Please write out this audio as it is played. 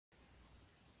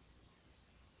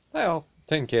Well,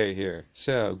 10K here.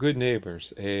 So, good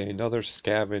neighbors, another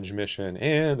scavenge mission,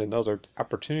 and another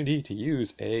opportunity to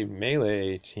use a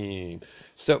melee team.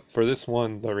 So, for this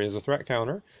one, there is a threat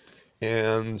counter,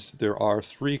 and there are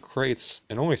 3 crates,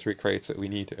 and only 3 crates that we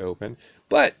need to open.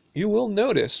 But you will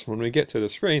notice when we get to the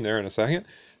screen there in a second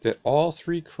that all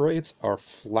 3 crates are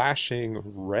flashing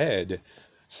red.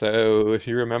 So if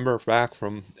you remember back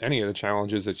from any of the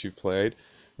challenges that you've played,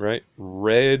 right?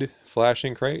 Red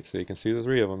flashing crates, so you can see the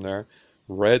 3 of them there.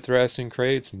 Red thrusting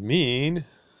crates mean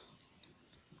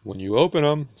when you open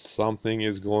them, something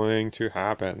is going to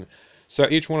happen. So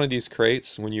each one of these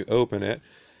crates, when you open it,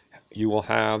 you will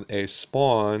have a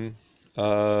spawn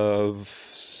of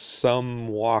some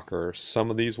walker.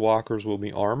 Some of these walkers will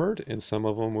be armored and some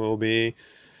of them will be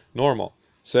normal.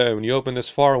 So when you open this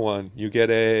far one, you get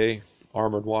a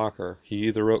armored walker. He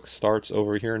either starts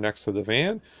over here next to the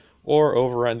van or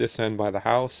over at this end by the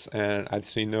house, and I'd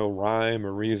see no rhyme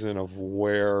or reason of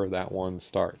where that one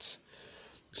starts.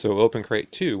 So open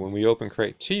crate 2. When we open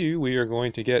crate 2, we are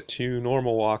going to get 2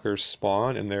 normal walkers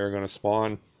spawn, and they're going to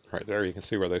spawn right there. You can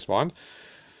see where they spawned.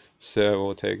 So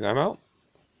we'll take them out.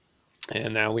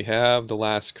 And now we have the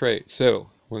last crate.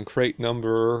 So when crate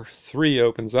number 3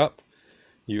 opens up,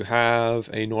 you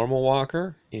have a normal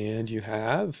walker, and you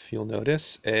have, you'll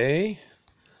notice, a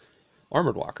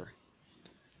armored walker.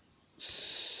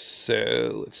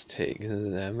 So let's take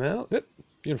them out. Yep,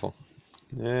 beautiful.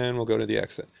 And we'll go to the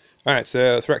exit. Alright,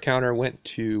 so threat counter went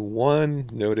to 1.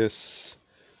 Notice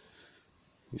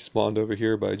we spawned over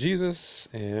here by Jesus,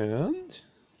 and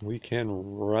we can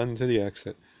run to the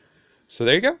exit. So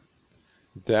there you go.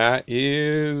 That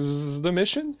is the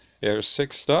mission. There's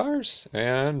 6 stars,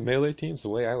 and melee team's the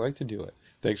way I like to do it.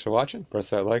 Thanks for watching.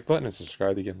 Press that like button and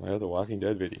subscribe to get my other Walking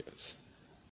Dead videos.